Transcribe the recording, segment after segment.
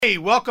Hey,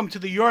 welcome to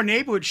the Your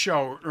Neighborhood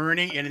Show.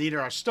 Ernie and Anita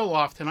are still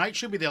off tonight.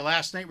 Should be their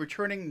last night,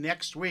 returning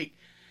next week.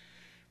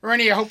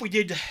 Ernie, I hope we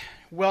did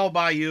well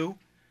by you.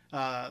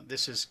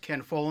 This is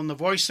Ken Folan, the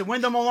voice of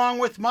Wyndham, along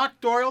with Mark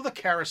Doyle, the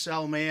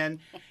Carousel Man,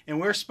 and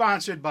we're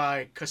sponsored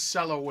by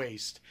Casella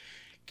Waste.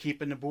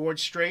 Keeping the board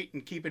straight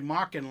and keeping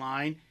Mark in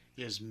line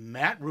is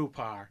Matt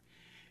Rupar.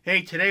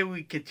 Hey, today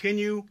we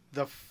continue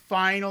the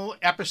final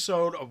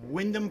episode of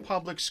Wyndham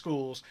Public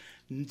Schools,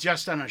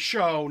 just on a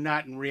show,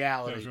 not in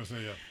reality. Yeah, I was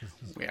going to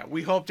say, Yeah,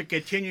 we hope to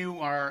continue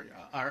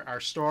our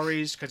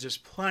stories because there's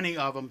plenty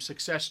of them,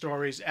 success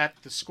stories at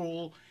the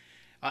school,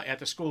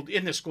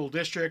 in the school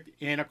district,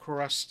 and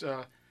across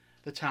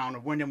the town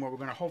of Wyndham, where we're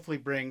going to hopefully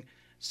bring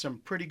some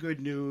pretty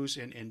good news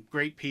and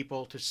great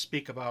people to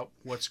speak about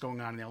what's going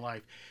on in their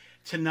life.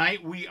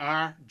 Tonight we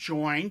are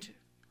joined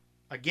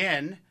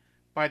again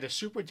by the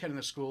superintendent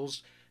of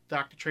schools,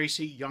 Dr.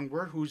 Tracy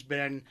Youngberg, who's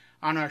been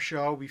on our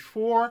show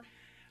before.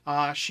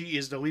 She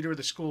is the leader of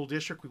the school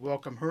district. We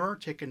welcome her,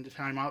 taking the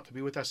time out to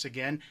be with us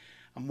again.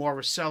 More of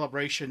a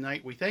celebration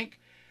night, we think.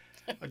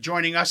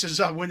 Joining us is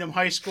Wyndham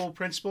High School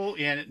principal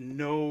and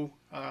no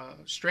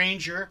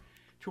stranger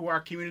to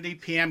our community,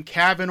 Pam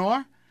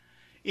Kavanaugh.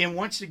 And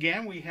once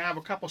again, we have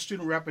a couple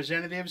student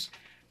representatives.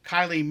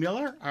 Kylie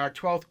Miller, our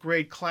 12th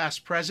grade class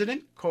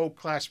president,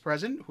 co-class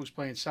president, who's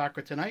playing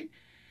soccer tonight.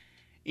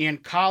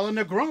 And Colin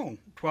Negrone,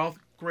 12th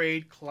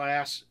grade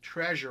class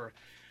treasurer.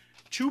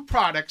 Two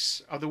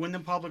products of the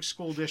Wyndham Public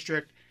School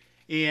District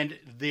and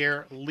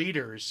their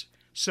leaders.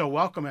 So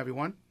welcome,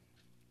 everyone.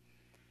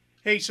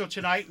 Hey, so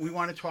tonight we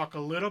want to talk a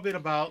little bit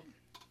about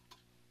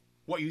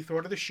what you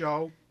thought of the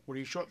show, what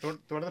you thought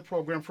of the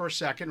program for a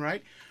second,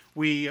 right?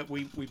 We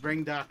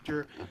bring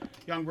Dr.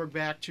 Youngberg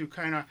back to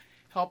kind of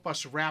help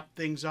us wrap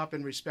things up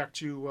in respect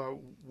to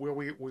where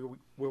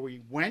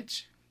we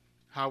went,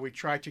 how we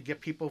tried to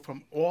get people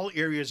from all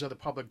areas of the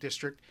public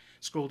district,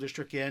 school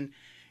district in,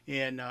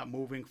 and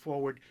moving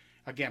forward.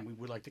 Again, we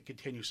would like to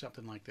continue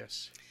something like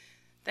this.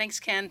 Thanks,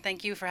 Ken.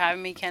 Thank you for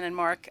having me, Ken and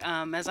Mark.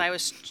 As I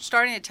was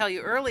starting to tell you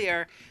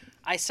earlier,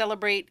 I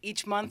celebrate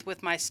each month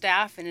with my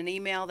staff in an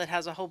email that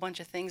has a whole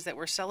bunch of things that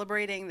we're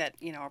celebrating that,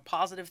 are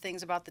positive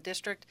things about the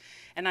district.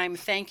 And I'm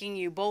thanking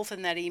you both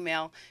in that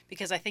email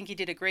because I think you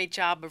did a great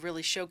job of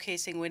really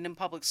showcasing Wyndham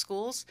Public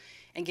Schools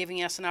and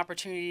giving us an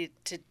opportunity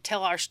to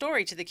tell our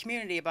story to the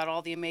community about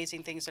all the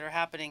amazing things that are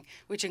happening,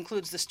 which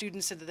includes the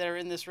students that are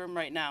in this room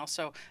right now.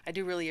 So I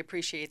do really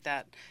appreciate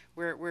that.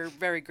 We're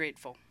very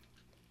grateful.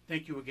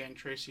 Thank you again,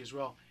 Tracy, as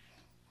well.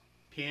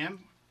 Pam,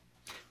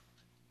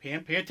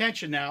 pay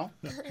attention now.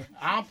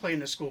 I'm playing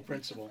the school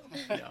principal.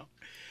 I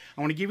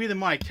want to give you the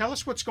mic. Tell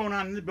us what's going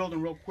on in the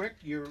building real quick.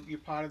 You're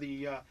part of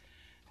the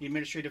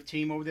administrative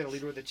team over there, the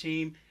leader of the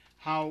team.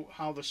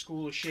 How the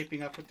school is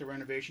shaping up with the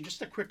renovation.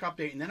 Just a quick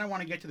update, and then I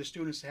want to get to the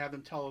students to have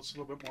them tell us a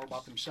little bit more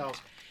about themselves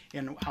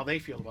and how they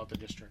feel about the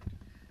district.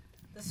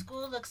 The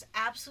school looks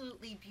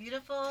absolutely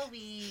beautiful.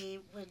 We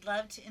would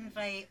love to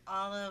invite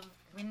all of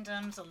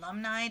Wyndham's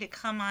alumni to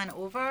come on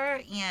over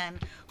and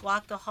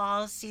walk the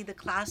halls, see the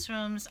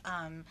classrooms.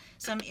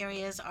 Some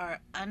areas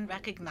are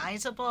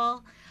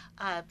unrecognizable,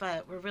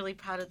 but we're really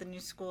proud of the new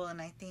school,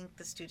 and I think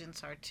the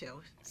students are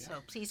too. So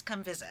please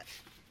come visit.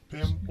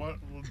 Pam,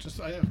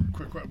 I have a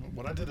quick question.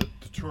 When I did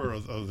the tour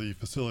of the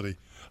facility,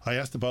 I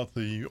asked about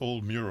the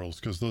old murals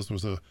because those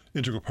was an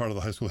integral part of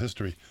the high school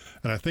history,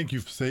 and I think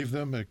you've saved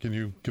them. Can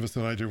you give us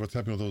an idea of what's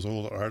happening with those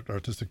old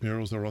artistic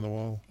murals that are on the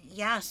wall?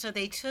 Yeah, so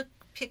they took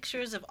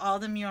pictures of all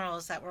the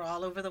murals that were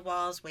all over the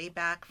walls way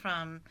back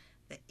from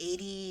the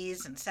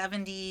 80s and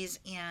 70s,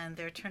 and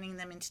they're turning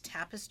them into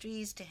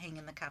tapestries to hang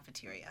in the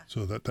cafeteria.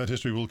 So that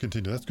history will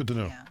continue. That's good to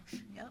know. Yeah,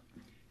 yep.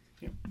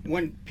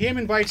 When Pam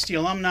invites the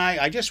alumni,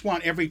 I just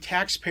want every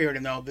taxpayer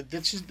to know that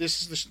this is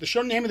the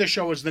show. Name of the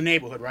show is The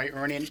Neighborhood, right?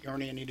 Ernie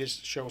and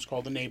Anita's show is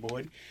called The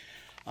Neighborhood,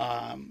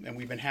 and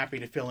we've been happy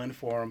to fill in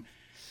for them.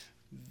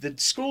 The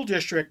school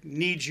district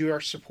needs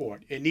your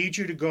support. It needs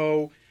you to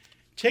go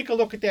take a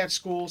look at that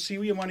school, see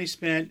where your money's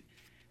spent,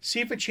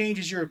 see if it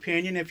changes your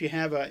opinion. If you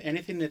have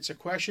anything that's a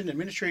question,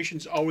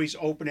 administration's always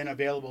open and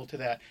available to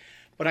that.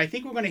 But I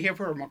think we're going to hear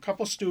from a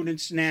couple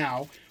students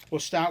now.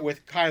 We'll start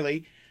with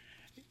Kylie.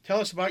 Tell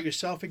us about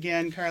yourself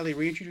again, Kylie.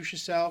 Reintroduce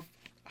yourself,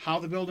 how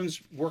the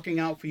building's working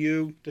out for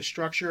you, the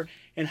structure,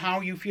 and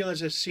how you feel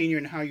as a senior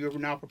and how you're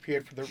now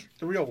prepared for the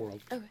real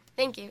world. Okay,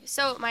 thank you.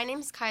 So my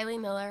name's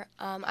Kylie Miller.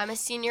 I'm a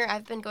senior.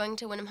 I've been going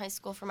to Wyndham High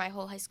School for my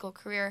whole high school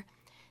career.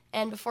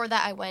 And before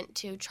that, I went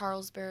to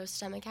Charles Barrow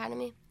STEM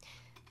Academy.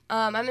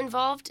 I'm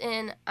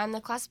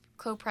the class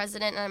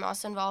co-president, and I'm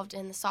also involved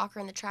in the soccer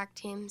and the track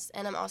teams,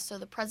 and I'm also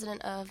the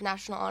president of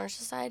National Honor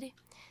Society.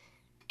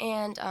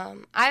 And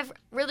I've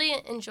really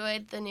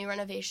enjoyed the new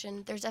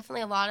renovation. There's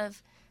definitely a lot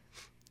of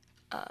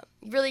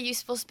really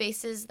useful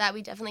spaces that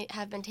we definitely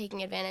have been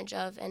taking advantage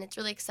of, and it's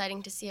really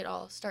exciting to see it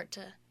all start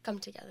to come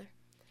together.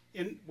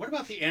 And what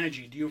about the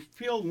energy? Do you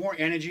feel more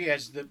energy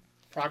as the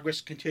progress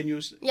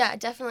continues? Yeah,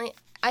 definitely.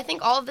 I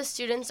think all of the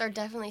students are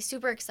definitely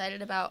super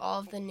excited about all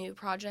of the new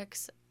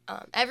projects.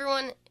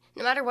 Everyone,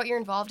 no matter what you're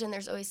involved in,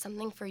 there's always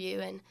something for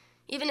you, and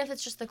even if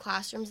it's just the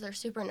classrooms, they're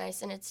super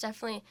nice, and it's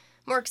definitely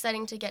more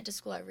exciting to get to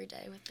school every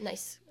day with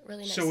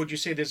really nice. So would you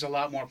say there's a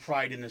lot more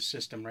pride in the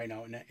system right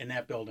now in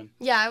that building?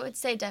 Yeah, I would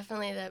say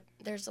definitely that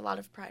there's a lot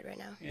of pride right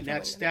now. And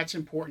that's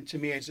important to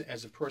me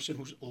as a person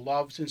who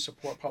loves and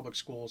support public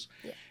schools.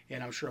 Yeah.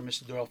 And I'm sure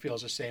Mr. Doyle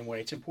feels the same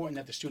way. It's important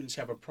that the students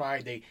have a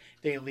pride.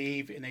 They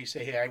leave and they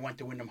say, hey, I went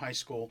to Windham High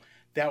School.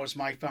 That was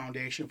my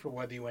foundation for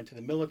whether you went to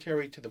the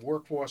military, to the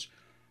workforce,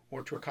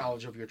 or to a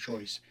college of your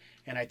choice.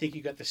 And I think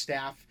you got the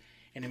staff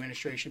and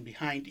administration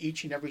behind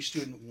each and every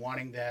student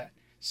wanting that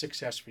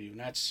success for you. And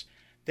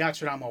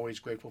that's what I'm always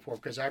grateful for,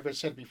 because I've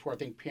said before, I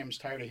think Pam's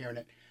tired of hearing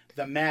it,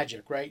 the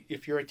magic, right?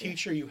 If you're a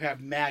teacher, you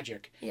have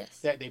magic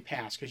that they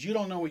pass, because you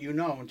don't know what you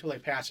know until they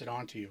pass it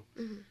on to you.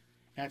 Mm-hmm.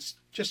 That's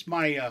just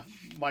my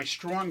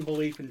strong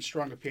belief and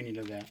strong opinion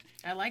of that.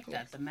 I like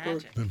that, the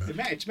magic.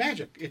 It's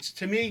magic. It's,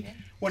 to me,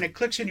 when it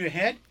clicks in your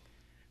head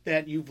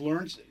that you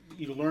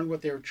learned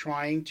what they're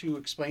trying to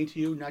explain to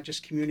you, not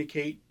just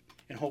communicate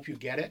and hope you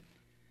get it.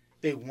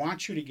 They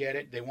want you to get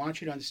it. They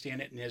want you to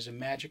understand it, and there's a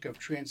magic of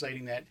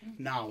translating that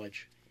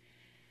knowledge.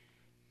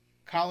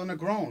 Colin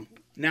Negron,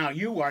 now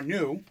you are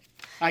new.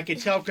 I can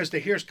tell because the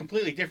hair is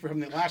completely different from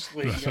the last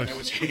lady that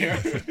was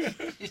here.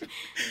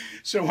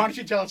 So why don't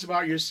you tell us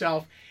about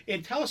yourself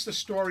and tell us the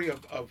story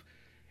of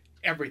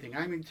everything.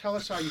 I mean, tell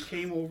us how you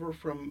came over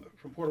from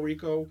Puerto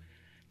Rico.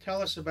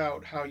 Tell us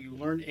about how you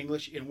learned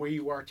English and where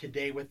you are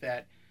today with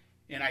that.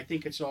 And I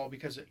think it's all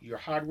because of your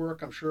hard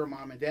work, I'm sure,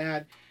 Mom and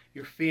Dad,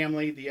 your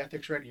family, the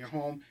ethics right in your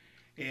home,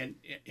 and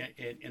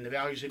the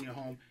values in your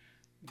home,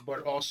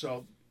 but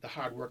also the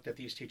hard work that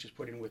these teachers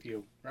put in with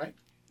you, right?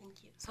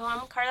 Thank you. So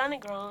I'm Carla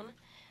Negron.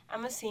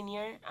 I'm a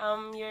senior.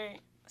 I'm your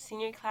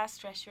senior class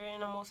treasurer,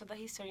 and I'm also the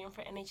historian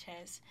for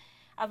NHS.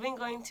 I've been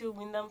going to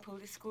Windham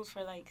Public Schools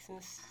for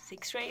since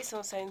 6th grade,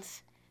 so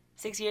since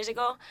 6 years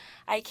ago.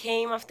 I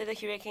came after the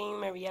Hurricane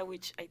Maria,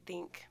 which I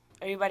think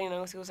everybody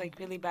knows it was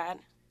really bad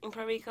in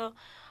Puerto Rico.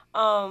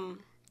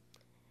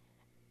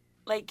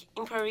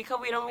 In Puerto Rico,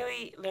 we don't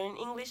really learn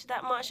English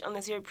that much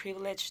unless you're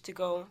privileged to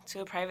go to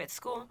a private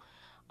school.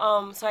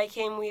 So I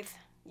came with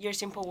your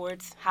simple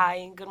words,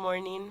 hi, good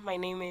morning, my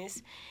name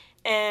is,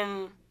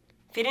 and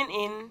fitting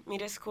in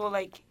middle school,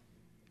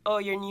 oh,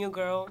 you're new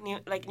girl, new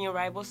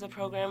arrivals to the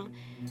program,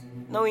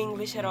 no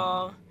English at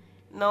all,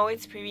 no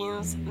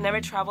experience,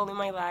 never traveled in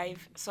my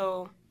life,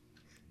 so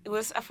it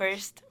was a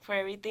first for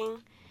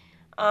everything.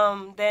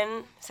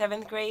 Then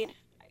 7th grade,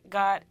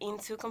 got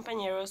into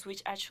Compañeros,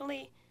 which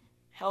actually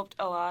helped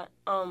a lot,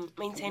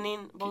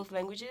 maintaining both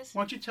languages.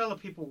 Why don't you tell the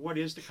people what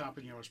is the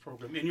Compañeros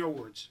program, in your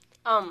words?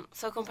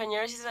 So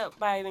Compañeros is a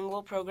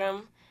bilingual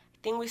program. I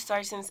think we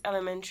start since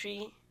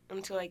elementary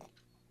until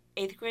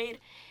 8th grade,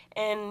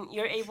 and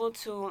you're able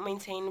to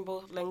maintain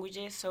both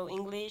languages. So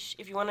English,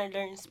 if you want to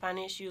learn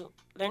Spanish, you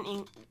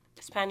learn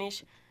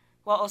Spanish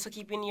while also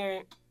keeping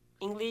your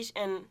English,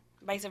 and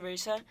vice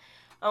versa.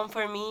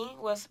 For me,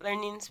 was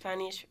learning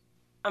Spanish,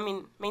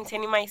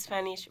 maintaining my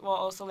Spanish while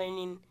also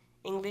learning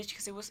English,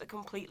 because it was a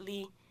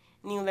completely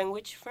new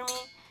language for me.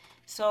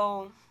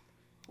 So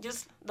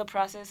just the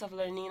process of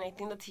learning, I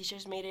think the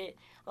teachers made it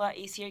a lot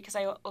easier, because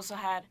I also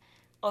had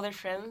other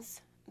friends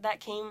that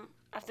came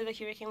after the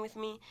hurricane with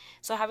me.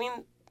 So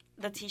having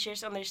the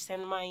teachers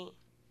understand my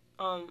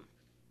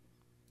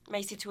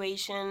my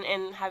situation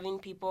and having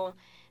people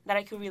that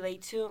I could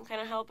relate to kind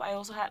of help. I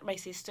also had my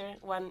sister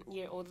 1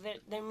 year older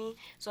than me,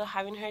 so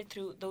having her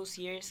through those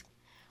years,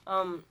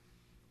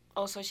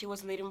 also she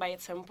was leading by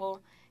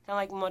example,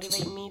 kind of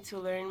motivate me to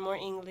learn more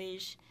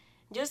English,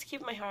 just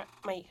keep my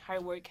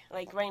hard work.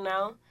 Right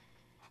now,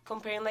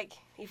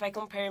 if I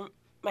compare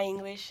my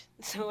English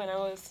to when I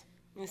was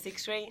in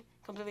 6th grade,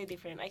 completely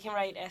different. I can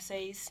write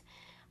essays.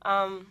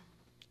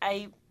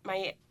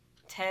 My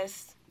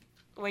tests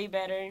way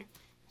better.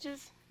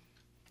 Just,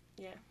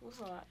 it was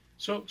a lot.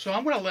 So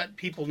I'm going to let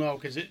people know,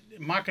 because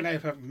Mark and I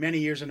have had many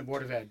years in the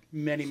Board of Ed,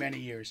 many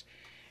years.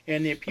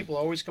 And people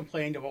always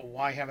complained about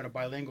why having a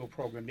bilingual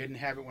program. They didn't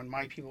have it when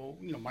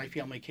my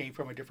family came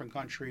from a different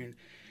country. And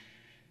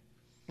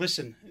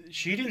listen,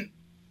 she didn't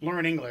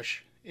learn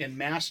English and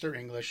master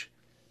English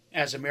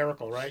as a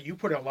miracle, right? You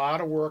put a lot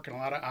of work and a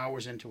lot of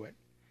hours into it.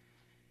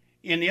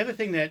 And the other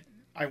thing that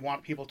I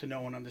want people to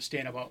know and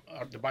understand about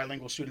the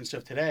bilingual students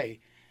of today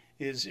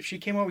is, if she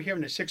came over here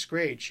in the 6th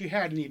grade, she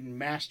hadn't even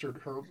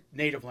mastered her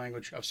native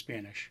language of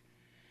Spanish.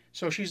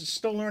 So she's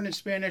still learning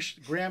Spanish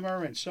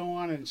grammar and so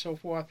on and so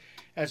forth,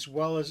 as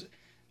well as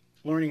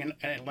learning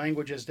a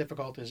language as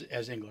difficult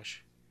as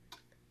English.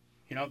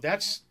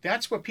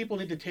 That's what people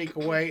need to take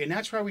away, and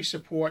that's why we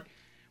support,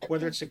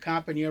 whether it's the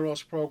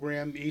Compañeros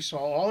program, ESOL,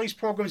 all these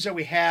programs that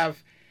we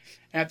have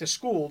at the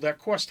school that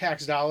cost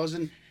tax dollars.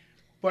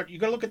 But you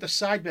got to look at the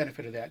side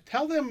benefit of that.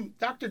 Tell them,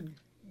 Dr.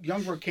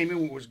 Youngberg came in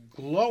and was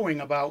glowing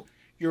about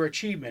your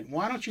achievement.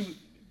 Why don't you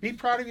be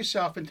proud of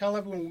yourself and tell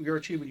everyone your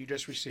achievement you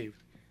just received?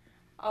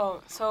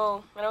 Oh,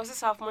 so when I was a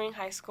sophomore in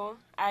high school,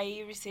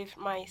 I received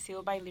my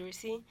seal by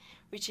literacy,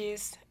 which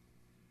is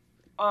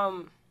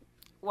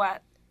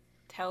what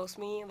tells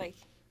me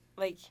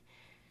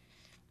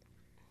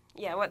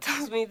what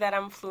tells me that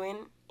I'm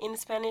fluent in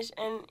Spanish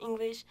and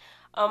English.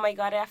 I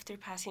got it after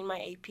passing my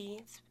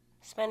AP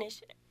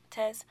Spanish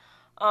test,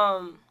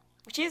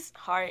 which is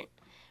hard,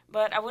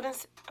 but I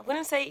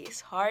wouldn't say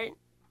it's hard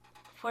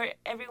for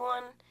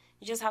everyone.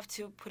 You just have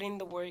to put in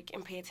the work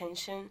and pay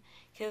attention,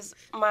 because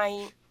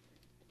my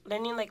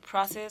learning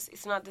process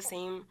is not the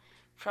same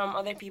from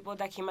other people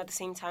that came at the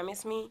same time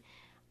as me.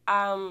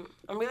 I'm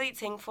really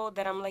thankful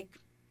that I'm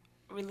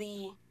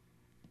really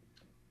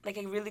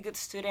a really good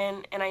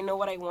student, and I know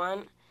what I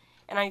want,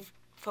 and I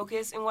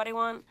focus in what I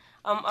want.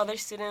 Other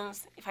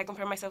students, if I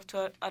compare myself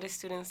to other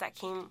students that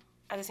came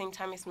at the same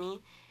time as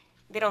me,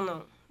 they don't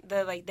know.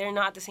 They're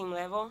not at the same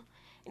level.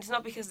 It's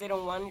not because they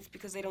don't want, it's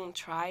because they don't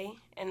try.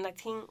 And I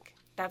think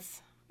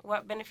that's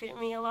what benefited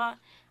me a lot.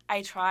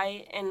 I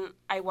tried, and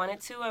I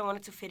wanted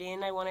to fit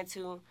in. I wanted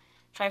to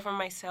try for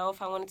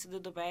myself. I wanted to do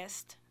the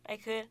best I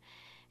could.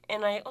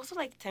 And I also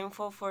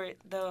thankful for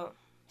the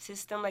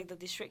system, the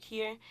district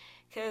here,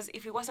 because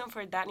if it wasn't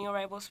for that New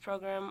Arrivals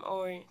program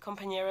or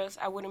Compañeros,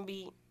 I wouldn't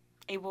be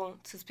able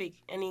to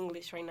speak any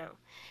English right now.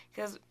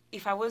 Because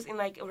if I was in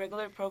a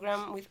regular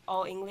program with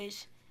all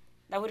English,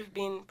 that would have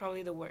been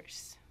probably the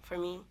worst for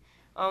me.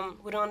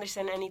 Wouldn't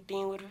understand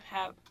anything, would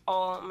have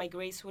all my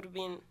grades would have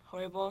been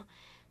horrible.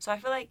 So I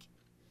feel like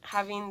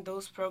having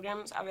those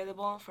programs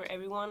available for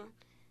everyone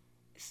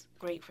is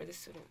great for the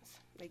students.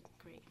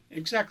 Great.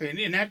 Exactly,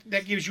 and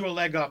that gives you a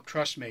leg up,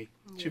 trust me,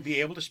 to be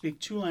able to speak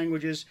 2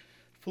 languages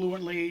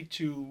fluently,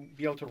 to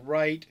be able to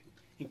write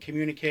and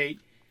communicate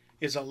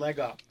is a leg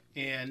up.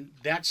 And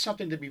that's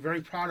something to be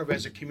very proud of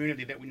as a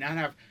community, that we not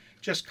have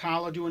just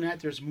Carla doing that.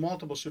 There's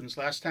multiple students.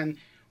 Last time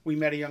we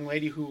met a young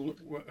lady who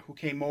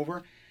came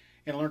over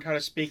and learned how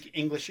to speak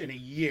English in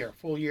a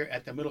full year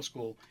at the middle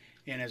school.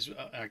 And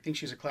I think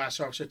she's a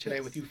class officer today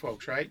with you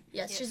folks, right?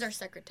 Yes, she's our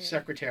secretary.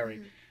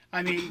 Secretary.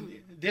 I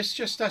mean, this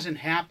just doesn't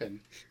happen.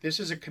 This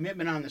is a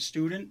commitment on the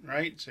student,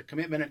 right? It's a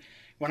commitment.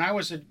 When I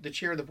was the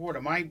chair of the board,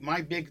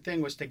 my big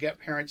thing was to get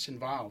parents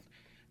involved.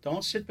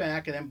 Don't sit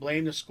back and then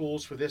blame the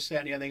schools for this, that,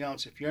 and anything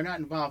else. If you're not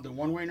involved in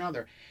one way or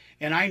another,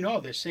 and I know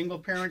there's single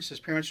parents, there's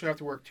parents who have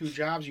to work 2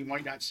 jobs. You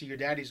might not see your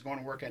daddy's going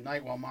to work at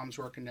night while mom's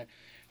working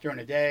during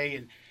the day,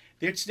 and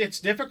it's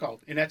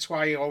difficult. And that's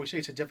why I always say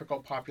it's a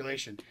difficult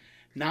population,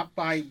 not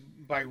by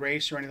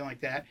race or anything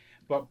like that,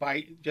 but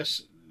by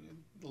just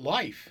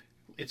life.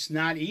 It's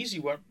not easy.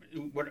 What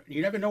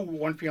you never know what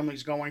one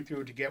family's going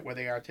through to get where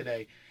they are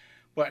today.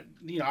 But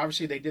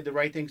obviously they did the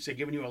right things. They're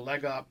giving you a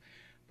leg up,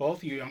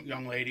 both you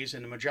young ladies,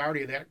 and the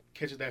majority of that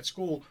kids at that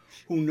school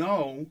who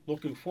know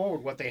looking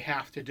forward what they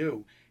have to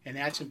do, and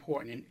that's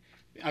important.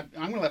 And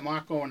I'm going to let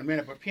Mark go in a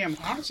minute. But Pam,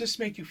 how does this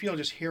make you feel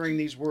just hearing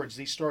these words,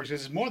 these stories?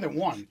 There's more than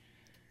one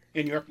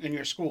in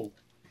your school.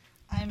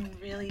 I'm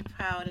really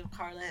proud of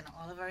Carla and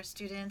all of our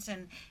students,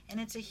 and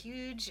it's a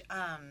huge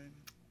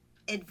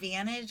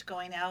advantage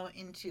going out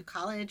into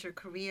college or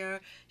career.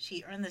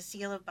 She earned the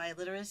seal of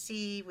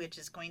biliteracy, which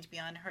is going to be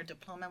on her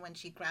diploma when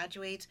she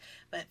graduates.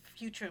 But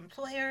future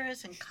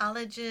employers and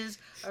colleges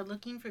are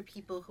looking for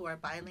people who are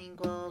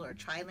bilingual or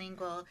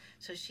trilingual.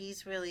 So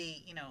she's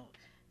really,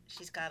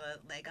 she's got a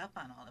leg up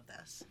on all of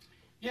this.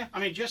 Yeah, I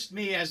mean, just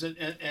me as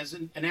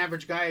an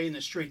average guy in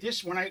the street.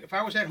 If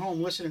I was at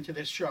home listening to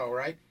this show,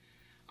 right?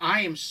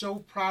 I am so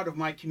proud of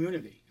my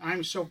community.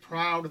 I'm so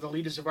proud of the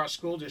leaders of our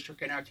school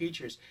district and our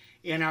teachers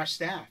and our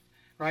staff,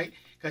 right?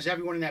 Because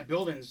everyone in that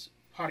building is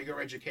part of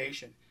your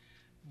education.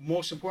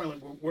 Most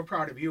importantly, we're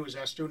proud of you as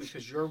our students,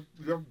 because you're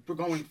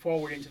going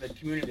forward into the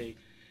community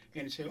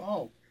and say,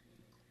 oh,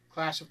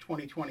 class of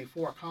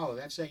 2024, Carla,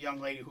 that's that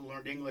young lady who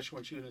learned English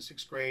when she was in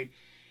 6th grade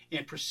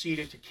and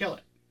proceeded to kill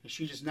it. And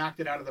she just knocked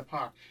it out of the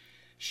park.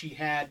 She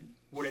had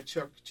what it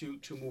took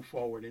to move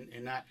forward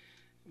and not,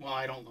 well,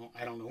 I don't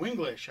know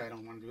English, I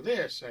don't want to do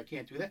this, I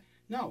can't do that.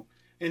 No.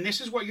 And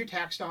this is what your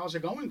tax dollars are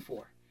going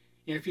for.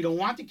 And if you don't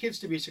want the kids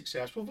to be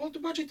successful, vote the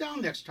budget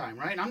down next time,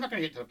 right? And I'm not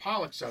going to get to the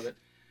politics of it,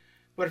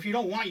 but if you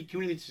don't want your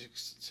community to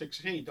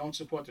succeed, don't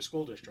support the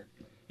school district.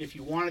 If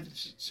you want it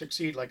to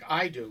succeed like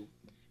I do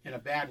in a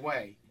bad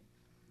way,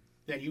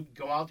 then you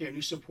go out there and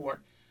you support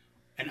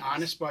an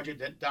honest budget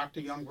that Dr.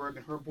 Youngberg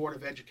and her Board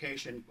of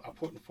Education are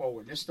putting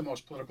forward. This is the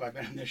most political I've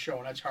been on this show,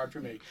 and that's hard for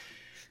me.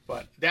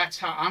 But that's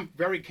how I'm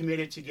very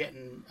committed to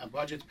getting a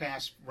budget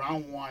passed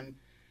round 1,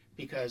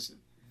 because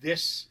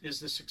this is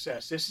the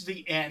success. This is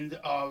the end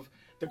of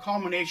the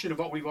culmination of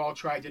what we've all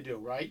tried to do,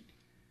 right?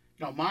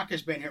 Mark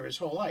has been here his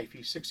whole life.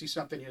 He's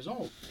 60-something years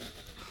old.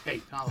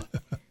 Hey, Colin,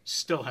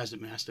 still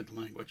hasn't mastered the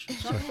language.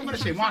 So I'm going to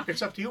say, Mark,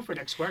 it's up to you for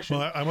next question.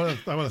 Well, I want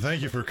to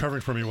thank you for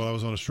covering for me while I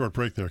was on a short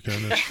break there, Ken.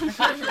 It's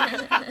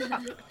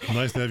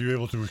nice to have you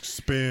able to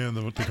expand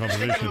the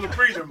conversation. Take a little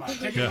breather, Mark.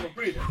 Take a little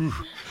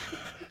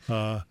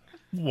breather.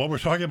 While we're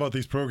talking about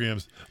these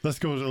programs, let's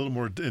go a little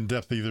more in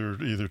depth.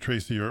 Either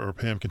Tracy or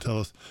Pam can tell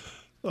us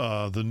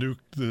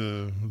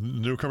the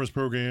newcomers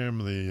program.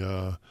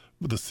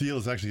 The SEAL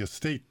is actually a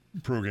state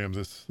program.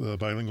 This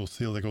bilingual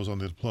SEAL that goes on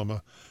the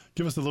diploma.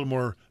 Give us a little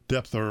more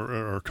depth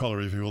or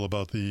color, if you will,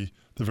 about the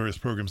various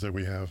programs that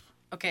we have.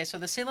 Okay, so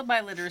the Seal of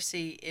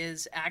Biliteracy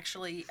is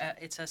actually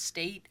it's a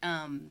state.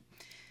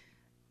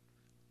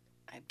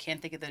 I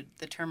can't think of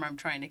the term I'm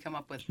trying to come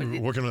up with. But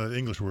You're working on an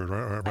English word,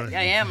 right?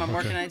 I am. I'm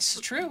working on it's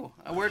true.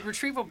 A word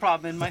retrieval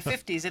problem in my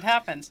 50s. It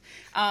happens.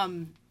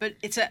 But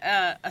it's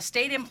a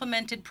state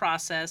implemented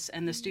process,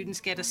 and the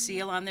students get a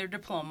seal on their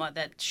diploma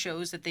that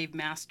shows that they've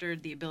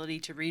mastered the ability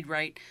to read,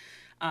 write,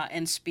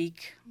 and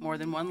speak more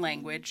than one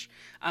language.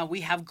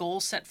 We have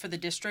goals set for the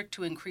district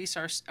to increase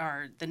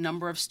the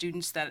number of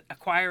students that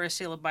acquire a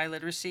seal of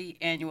biliteracy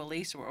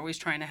annually, so we're always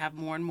trying to have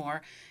more and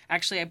more.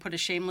 Actually, I put a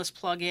shameless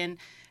plug in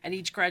at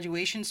each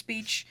graduation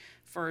speech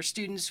for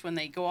students when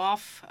they go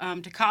off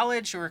to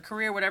college or a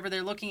career, whatever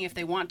they're looking, if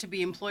they want to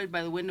be employed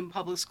by the Windham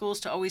Public Schools,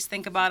 to always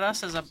think about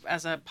us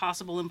as a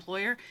possible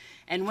employer.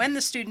 And when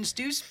the students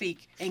do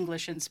speak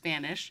English and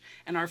Spanish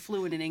and are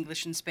fluent in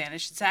English and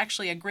Spanish, it's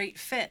actually a great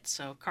fit.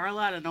 So,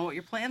 Carla, I don't know what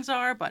your plans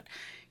are, but,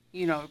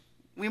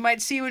 we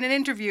might see you in an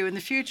interview in the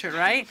future,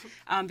 right?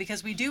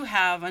 Because we do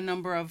have a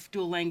number of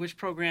dual language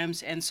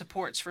programs and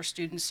supports for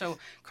students. So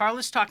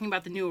Carla's talking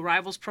about the new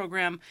arrivals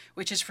program,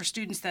 which is for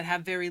students that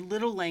have very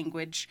little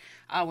language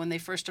when they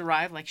first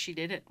arrive, like she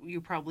did.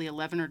 You're probably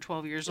 11 or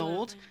 12 years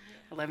old.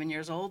 11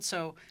 years old.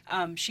 So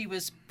she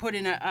was put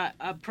in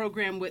a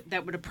program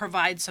that would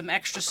provide some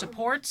extra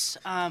supports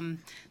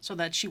so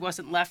that she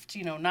wasn't left,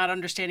 not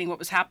understanding what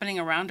was happening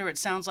around her. It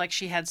sounds like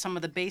she had some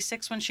of the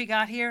basics when she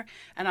got here,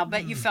 and I'll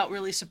bet you felt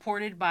really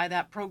supported by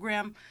that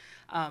program.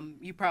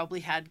 You probably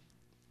had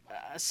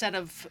a set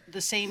of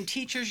the same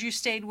teachers you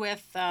stayed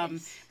with,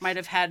 might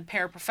have had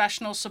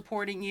paraprofessionals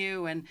supporting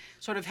you and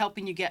sort of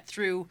helping you get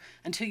through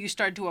until you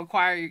started to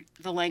acquire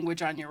the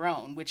language on your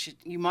own, which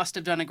you must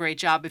have done a great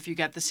job if you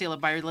got the seal of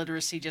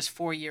biliteracy just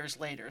 4 years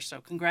later. So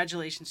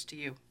congratulations to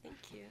you. Thank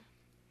you.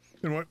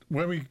 And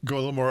when we go a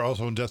little more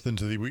also in depth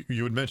into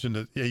you had mentioned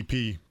the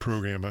AP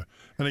program,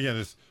 and again,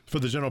 it's for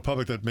the general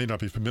public that may not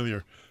be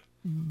familiar.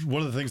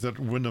 One of the things that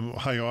Windham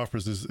High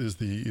offers is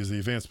the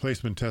advanced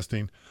placement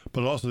testing,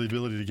 but also the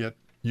ability to get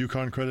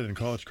UConn credit and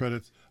college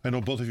credits. I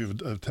know both of you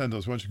attend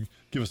those. Why don't you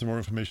give us some more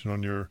information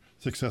on your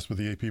success with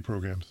the AP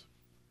programs?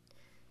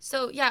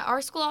 So yeah,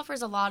 our school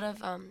offers a lot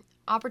of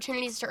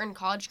opportunities to earn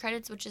college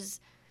credits, which is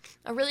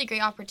a really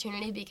great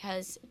opportunity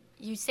because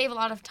you save a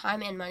lot of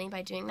time and money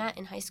by doing that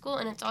in high school,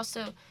 and it's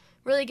also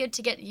really good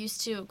to get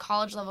used to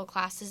college level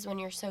classes when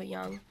you're so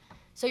young,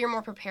 so you're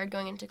more prepared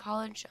going into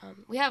college.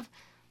 We have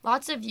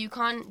lots of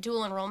UConn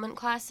dual enrollment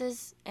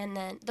classes, and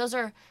then those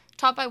are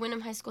taught by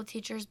Windham High School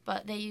teachers,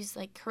 but they use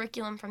like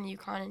curriculum from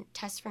UConn and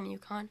tests from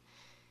UConn.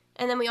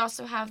 And then we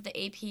also have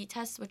the AP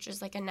test, which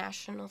is like a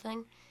national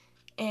thing.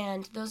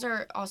 And those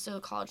are also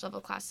college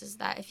level classes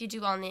that if you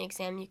do well on the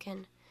exam, you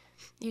can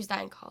use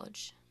that in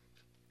college.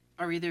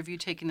 Are either of you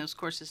taking those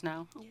courses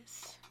now?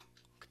 Yes.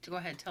 Go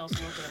ahead, tell us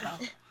a little bit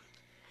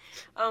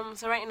about.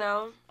 So right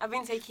now, I've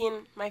been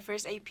taking my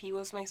first AP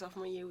was my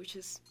sophomore year, which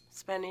is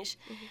Spanish.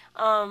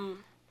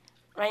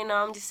 Right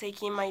now, I'm just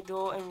taking my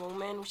dual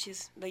enrollment, which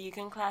is the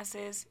UConn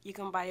classes,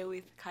 UConn Bio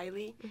with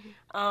Kylie,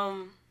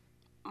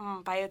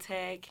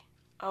 Biotech,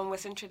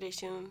 Western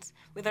Traditions,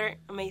 with our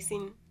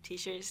amazing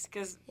teachers,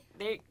 because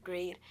they're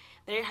great.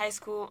 They're high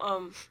school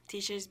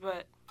teachers,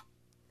 but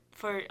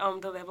for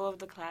the level of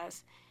the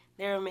class,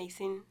 they're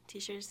amazing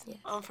teachers. Yes.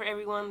 For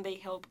everyone, they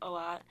help a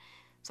lot.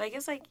 So I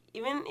guess,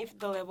 even if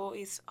the level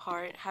is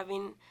hard,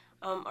 having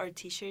our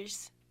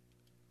teachers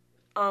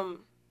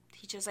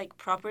teach us,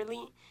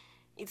 properly,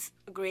 it's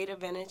a great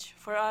advantage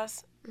for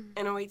us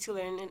and a way to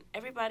learn, and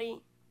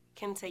everybody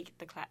can take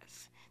the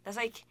class. That's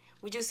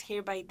we just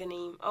hear by the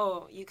name,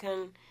 oh, you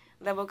can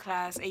level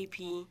class,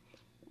 AP.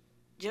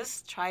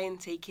 Just try and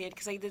take it,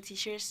 because the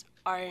teachers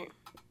are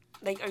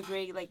a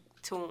great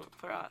tool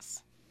for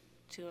us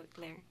to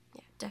learn.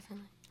 Yeah,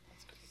 definitely.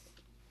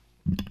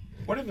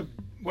 What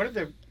are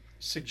the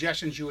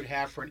suggestions you would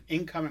have for an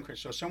incoming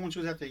Christian? So someone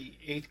who's at the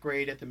 8th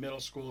grade at the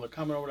middle school, they're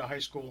coming over to high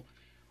school.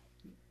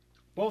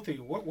 Both of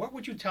you, what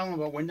would you tell them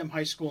about Windham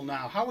High School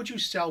now? How would you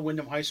sell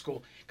Windham High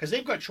School? Because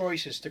they've got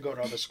choices to go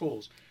to other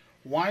schools.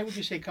 Why would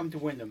you say come to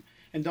Windham?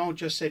 And don't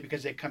just say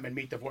because they come and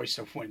meet the voice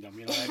of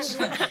Windham.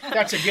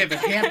 That's a given.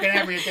 Cam can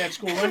have me at that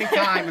school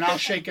anytime, and I'll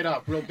shake it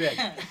up real big.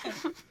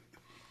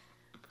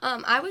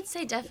 I would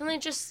say definitely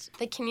just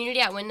the community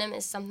at Windham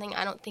is something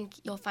I don't think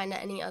you'll find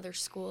at any other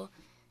school.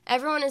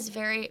 Everyone is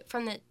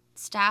from the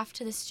staff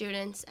to the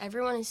students,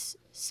 everyone is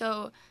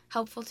so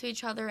helpful to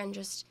each other and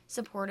just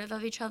supportive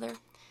of each other.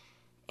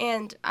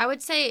 And I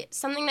would say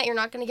something that you're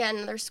not going to get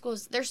in other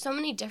schools, there's so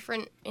many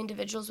different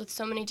individuals with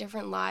so many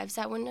different lives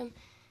at Windham.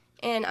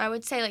 And I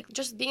would say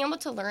just being able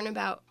to learn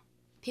about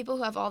people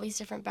who have all these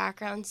different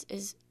backgrounds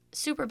is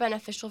super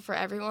beneficial for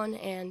everyone.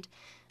 And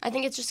I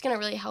think it's just going to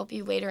really help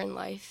you later in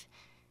life,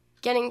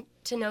 getting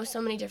to know so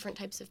many different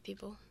types of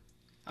people.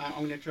 I'm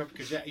going to interrupt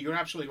because you're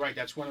absolutely right.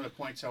 That's one of the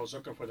points I was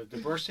looking for. The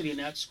diversity in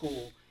that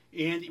school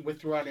and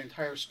throughout the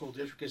entire school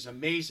district is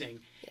amazing.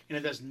 And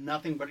it does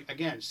nothing but,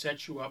 again,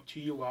 set you up, tee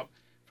you up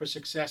for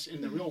success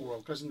in the real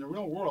world. Because in the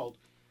real world,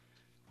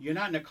 you're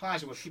not in a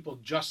closet with people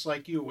just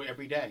like you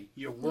every day.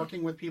 You're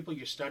working with people.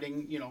 You're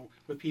studying,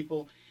 with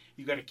people.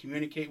 You got to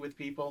communicate with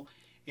people.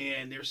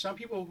 And there's some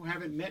people who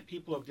haven't met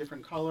people of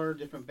different color,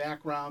 different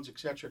backgrounds, et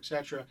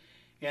cetera,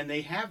 and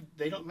they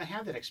don't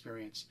have that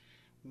experience.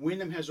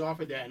 Wyndham has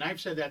offered that, and I've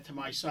said that to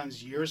my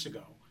sons years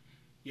ago.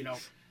 You know,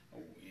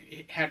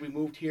 had we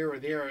moved here or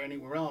there or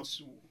anywhere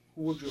else,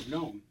 who would you have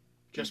known?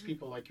 Just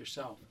people like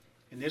yourself.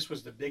 And this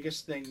was the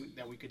biggest thing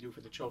that we could do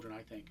for the children,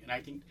 I think. And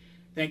I think,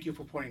 thank you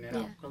for pointing that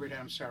out. Go right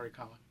ahead. I'm sorry,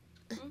 Kala.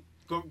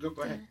 Go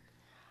ahead.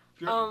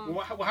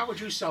 How would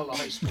you sell the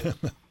high school?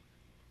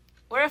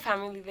 We're a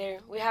family there.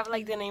 We have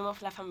like the name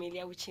of La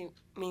Familia, which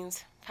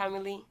means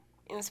family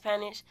in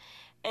Spanish.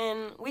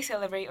 And we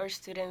celebrate our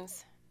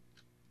students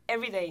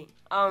every day.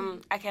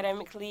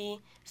 Academically,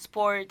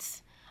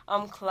 sports,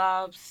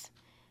 clubs.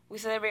 We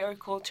celebrate our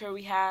culture.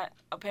 We had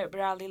a pep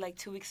rally like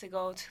 2 weeks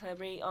ago to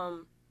celebrate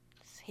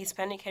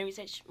Hispanic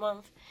Heritage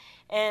Month.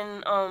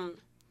 And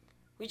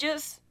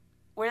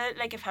we're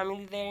like a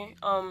family there.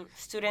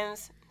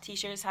 Students,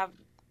 teachers have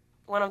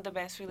one of the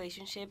best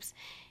relationships.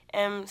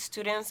 And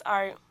students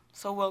are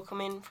so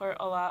welcoming for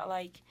a lot.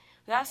 Like,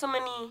 we have so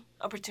many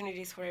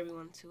opportunities for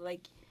everyone to,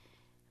 like,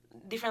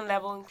 different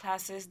level in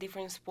classes,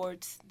 different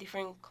sports,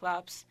 different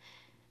clubs.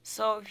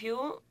 So if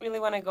you really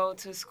want to go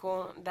to a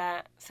school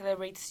that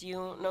celebrates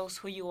you, knows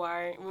who you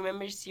are,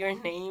 remembers your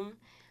name,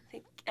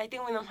 I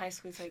think Wyndham High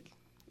School is like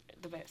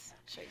the best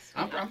choice.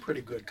 I'm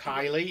pretty good.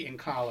 Kylie and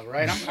Kala,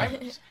 right?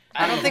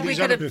 I don't think we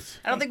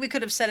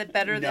could have said it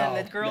better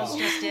than the girls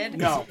just did.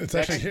 No, it's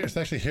actually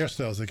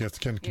hairstyles that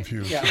can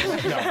confuse. Yeah,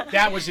 no,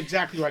 that was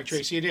exactly right,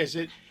 Tracy. It is.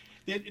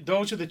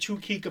 Those are the two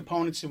key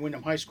components in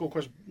Wyndham High School. Of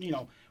course,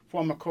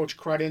 former Coach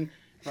Crudden,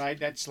 right?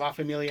 That's La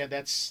Familia.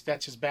 That's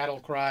his battle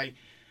cry.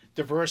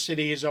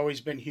 Diversity has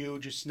always been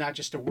huge. It's not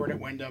just a word at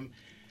Wyndham.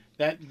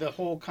 That the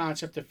whole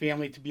concept of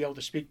family, to be able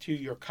to speak to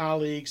your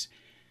colleagues,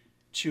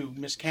 to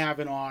Miss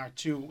Kavanaugh,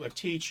 to a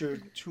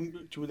teacher,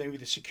 to maybe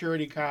the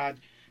security guard,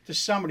 to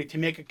somebody, to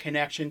make a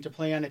connection, to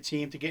play on a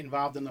team, to get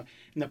involved in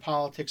the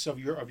politics of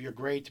your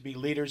grade, to be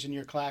leaders in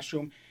your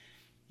classroom.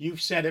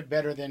 You've said it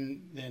better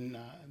than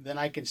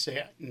I can say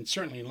it, and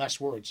certainly in less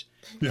words.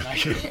 Yeah,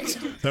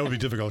 that would be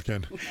difficult,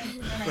 Ken.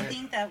 And I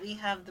think that we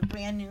have the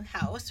brand new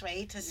house,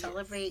 right, to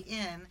celebrate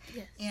in.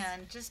 Yes.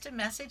 And just a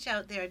message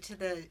out there to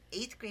the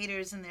 8th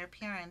graders and their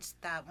parents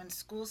that when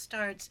school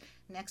starts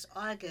next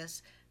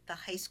August, the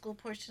high school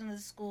portion of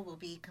the school will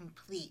be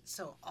complete.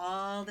 So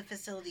all the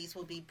facilities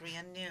will be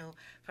brand new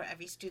for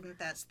every student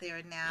that's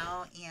there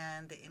now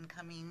and the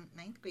incoming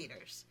 9th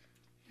graders.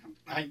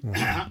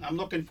 I'm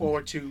looking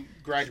forward to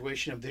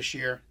graduation of this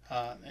year.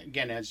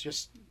 Again, as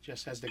just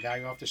as the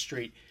guy off the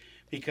street,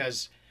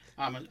 because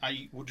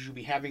would you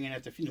be having it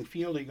at the new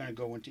field, or are you going to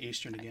go into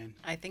Eastern again?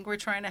 I think we're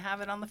trying to have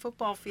it on the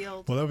football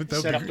field. Well, that would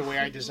Set be up the way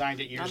I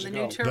designed it years on the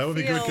ago. new turf that would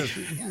be good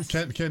field.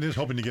 because Ken is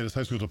hoping to get his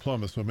high school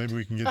diploma, so maybe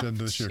we can get that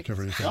into this year.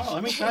 Cover your Oh,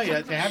 let me tell you,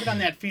 to have it on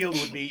that field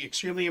would be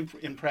extremely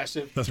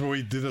impressive. That's where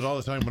we did it all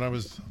the time when I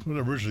was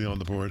originally on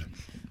the board.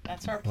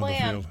 That's our On the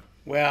plan. field.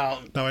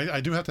 Well, Now I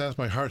do have to ask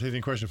my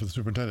hard-hitting question for the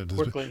superintendent.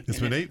 Quickly. It's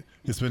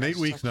been 8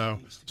 weeks now.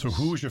 So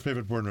who is your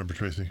favorite board member,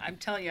 Tracy? I'm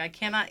telling you, I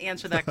cannot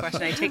answer that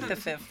question. I take the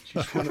fifth.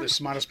 she's one of the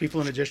smartest people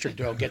in the district.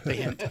 I'll get the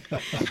hint.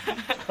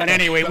 But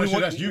anyway, I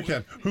should ask you,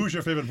 Ken. Who's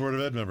your favorite Board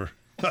of Ed member?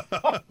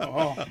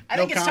 I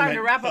think it's time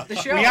to wrap up the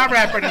show. We are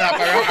wrapping it up.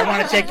 I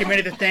want to take a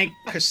minute to thank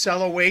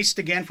Casella Waste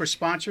again for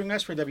sponsoring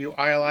us, for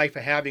WILI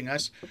for having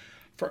us,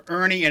 for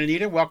Ernie and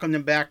Anita. Welcome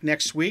them back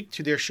next week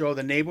to their show,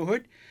 The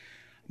Neighborhood.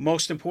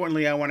 Most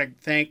importantly, I want to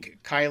thank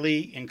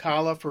Kylie and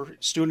Kala, for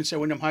students at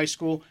Wyndham High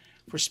School,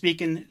 for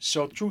speaking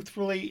so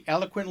truthfully,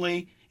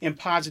 eloquently, and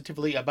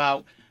positively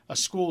about a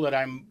school that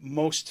I'm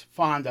most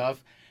fond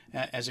of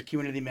as a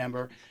community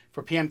member.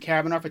 For Pam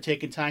Kavanaugh for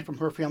taking time from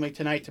her family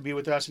tonight to be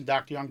with us, and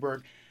Dr.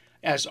 Youngberg,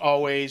 as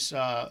always,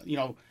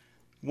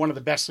 one of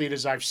the best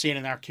leaders I've seen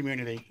in our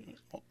community.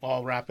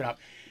 I'll wrap it up.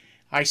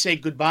 I say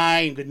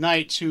goodbye and good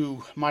night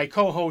to my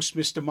co-host,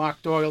 Mr.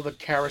 Mark Doyle, the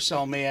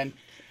Carousel Man,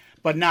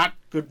 but not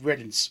good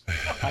riddance.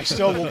 I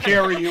still will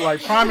carry you. I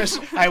promise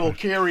I will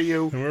carry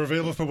you. And we're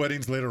available for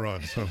weddings later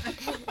on. So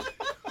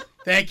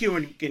Thank you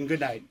and good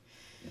night.